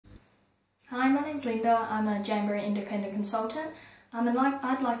Hi, my name's Linda. I'm a Jamberry independent consultant.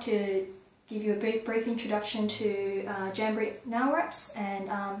 I'd like to give you a brief introduction to Jamberry nail wraps and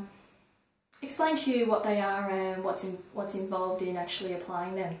explain to you what they are and what's involved in actually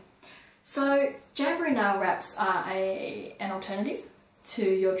applying them. So, Jamberry nail wraps are an alternative to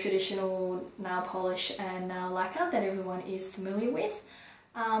your traditional nail polish and nail lacquer that everyone is familiar with,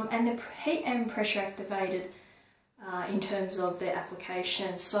 and they're heat and pressure activated in terms of their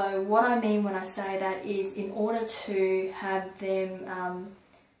application. So what I mean when I say that is, in order to have them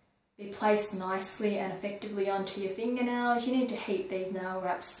be placed nicely and effectively onto your fingernails, you need to heat these nail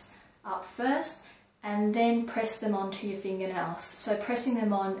wraps up first and then press them onto your fingernails. So pressing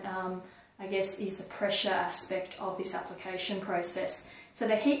them on, I guess, is the pressure aspect of this application process. So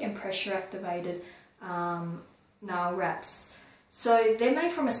they're heat and pressure activated nail wraps. So they're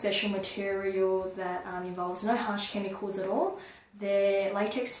made from a special material that involves no harsh chemicals at all. They're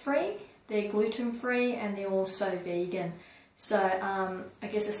latex free, they're gluten free, and they're also vegan. So I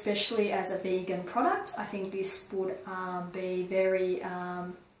guess especially as a vegan product, I think this would be very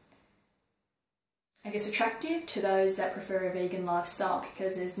attractive to those that prefer a vegan lifestyle,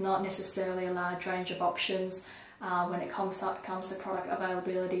 because there's not necessarily a large range of options when it comes to product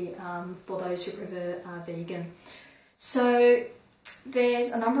availability for those who prefer vegan. So there's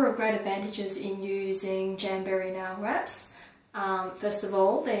a number of great advantages in using Jamberry nail wraps. First of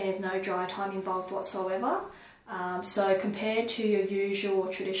all, there's no dry time involved whatsoever. So compared to your usual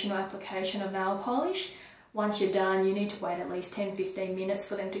traditional application of nail polish, once you're done, you need to wait at least 10-15 minutes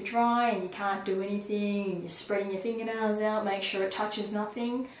for them to dry, and you can't do anything, and you're spreading your fingernails out, make sure it touches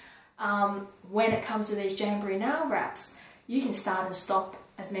nothing. When it comes to these Jamberry nail wraps, you can start and stop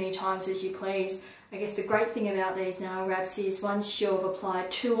as many times as you please. I guess the great thing about these nail wraps is once you've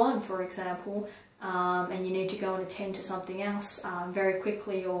applied 2 on, for example, and you need to go and attend to something else very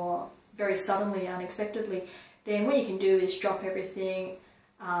quickly or very suddenly, unexpectedly, then what you can do is drop everything,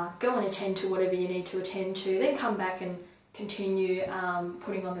 go and attend to whatever you need to attend to, then come back and continue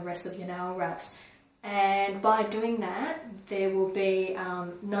putting on the rest of your nail wraps. And by doing that, there will be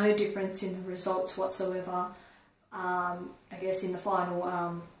no difference in the results whatsoever, I guess, in the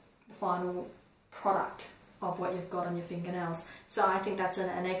final product of what you've got on your fingernails. So I think that's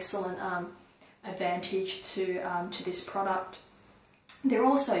an excellent advantage to this product. They're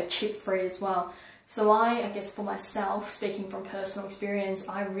also chip free as well. So I guess for myself, speaking from personal experience,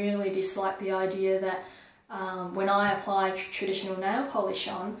 I really dislike the idea that when I apply traditional nail polish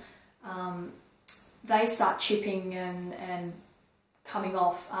on, they start chipping and coming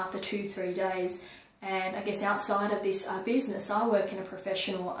off after 2-3 days. And I guess outside of this business, I work in a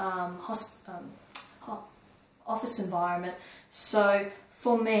professional office environment. So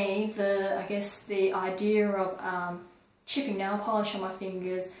for me, the idea of chipping nail polish on my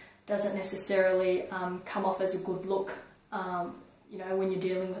fingers doesn't necessarily come off as a good look, you know, when you're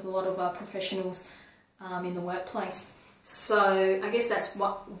dealing with a lot of professionals in the workplace. So I guess that's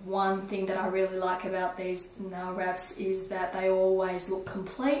one thing that I really like about these nail wraps, is that they always look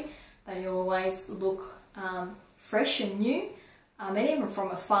complete. They always look fresh and new, and even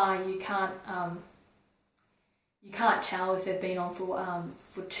from afar you can't tell if they've been on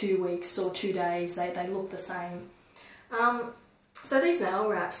for 2 weeks or 2 days. They look the same. So these nail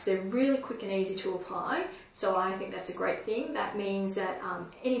wraps, they're really quick and easy to apply, so I think that's a great thing. That means that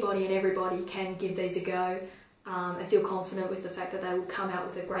anybody and everybody can give these a go and feel confident with the fact that they will come out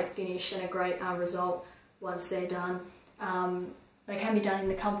with a great finish and a great result once they're done. They can be done in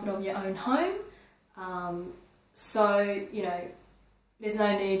the comfort of your own home, so you know, there's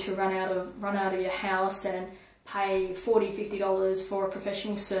no need to run out of your house and pay $40–50 for a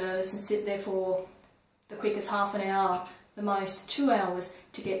professional service and sit there for the quickest half an hour, the most 2 hours,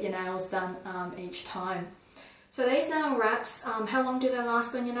 to get your nails done each time. So these nail wraps, how long do they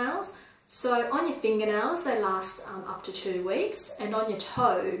last on your nails? So on your fingernails, they last up to 2 weeks, and on your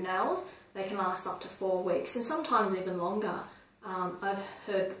toe nails, they can last up to 4 weeks, and sometimes even longer. I've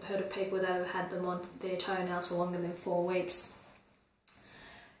heard of people that have had them on their toenails for longer than 4 weeks.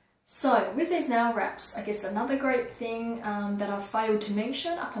 So with these nail wraps, I guess another great thing that I've failed to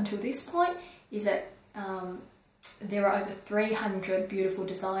mention up until this point is that there are over 300 beautiful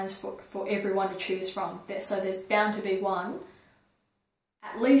designs for everyone to choose from. So there's bound to be one,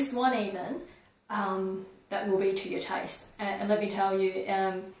 at least one even, that will be to your taste. And let me tell you,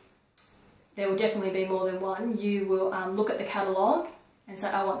 there will definitely be more than one. You will look at the catalogue and say,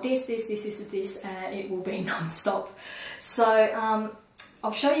 I want this, and it will be non-stop. So,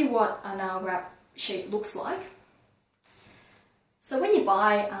 I'll show you what a nail wrap sheet looks like. So when you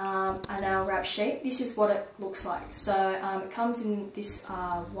buy a nail wrap sheet, this is what it looks like. So it comes in this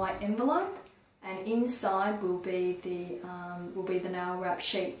white envelope, and inside will be the nail wrap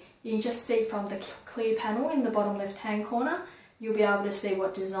sheet. You can just see from the clear panel in the bottom left hand corner, you'll be able to see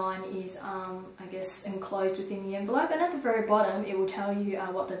what design is I guess enclosed within the envelope, and at the very bottom it will tell you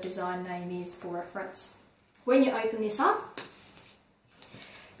what the design name is for reference. When you open this up,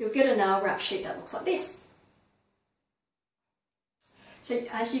 you'll get a nail wrap sheet that looks like this. So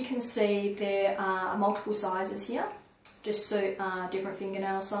as you can see, there are multiple sizes here, just suit different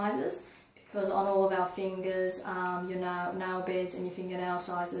fingernail sizes, because on all of our fingers your nail beds and your fingernail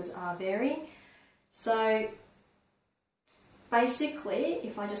sizes are varying. So basically,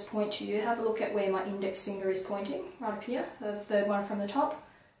 if I just point to you, have a look at where my index finger is pointing, right up here, the third one from the top.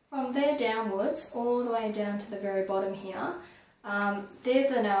 From there downwards, all the way down to the very bottom here,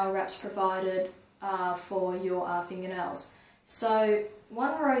 they're the nail wraps provided for your fingernails. So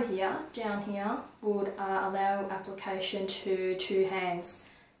one row here, down here, would allow application to 2 hands.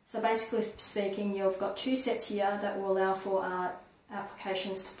 So basically speaking, you've got 2 sets here that will allow for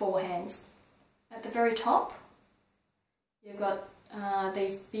applications to 4 hands. At the very top, you've got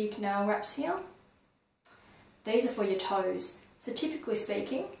these big nail wraps here. These are for your toes. So typically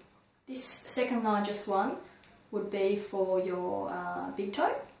speaking, this second largest one would be for your big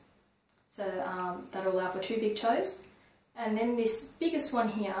toe. So that'll allow for 2 big toes. And then this biggest one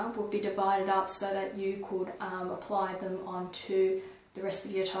here would be divided up so that you could apply them onto the rest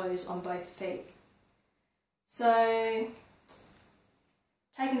of your toes on both feet. So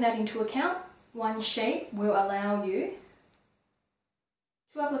taking that into account, one sheet will allow you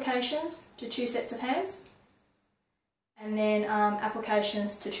 2 applications to 2 sets of hands, and then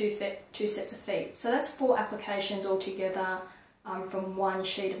applications to 2 sets of feet. So that's 4 applications altogether from one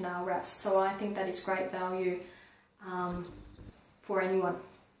sheet of nail wraps. So I think that is great value for anyone.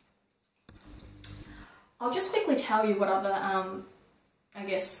 I'll just quickly tell you what other I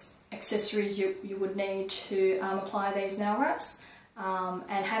guess accessories you would need to apply these nail wraps.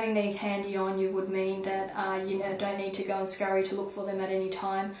 And having these handy on you would mean that you don't need to go and scurry to look for them at any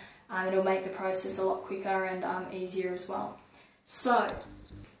time. It'll make the process a lot quicker and easier as well. So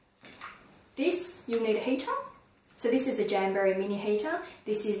this, you'll need a heater. So this is the Jamberry mini heater.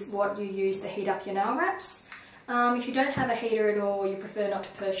 This is what you use to heat up your nail wraps. If you don't have a heater at all, you prefer not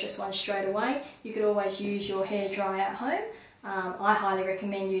to purchase one straight away, you could always use your hairdryer at home. I highly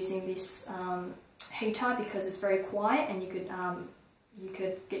recommend using this heater because it's very quiet, and you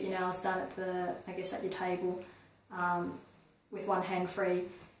could get your nails done at at your table with one hand free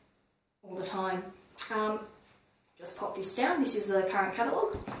all the time. Just pop this down. This is the current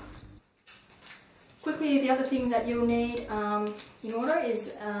catalogue. Quickly, the other things that you'll need in order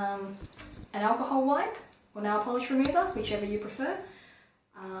is an alcohol wipe or nail polish remover, whichever you prefer,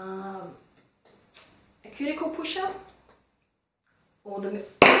 a cuticle pusher, or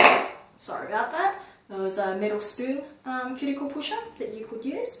sorry about that, there was a metal spoon cuticle pusher that you could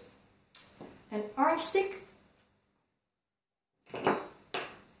use, an orange stick, nail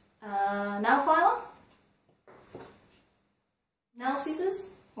filer, nail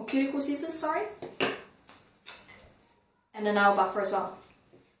scissors, or cuticle scissors, sorry, and a nail buffer as well.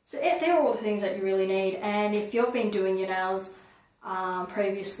 So they're all the things that you really need, and if you've been doing your nails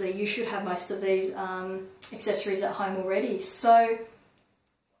previously, you should have most of these accessories at home already. So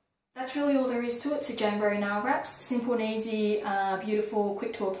that's really all there is to it, to Jamberry nail wraps. Simple and easy, beautiful,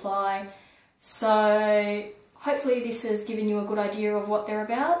 quick to apply. So hopefully this has given you a good idea of what they're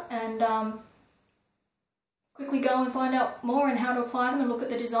about, and quickly go and find out more on how to apply them and look at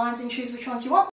the designs and choose which ones you want.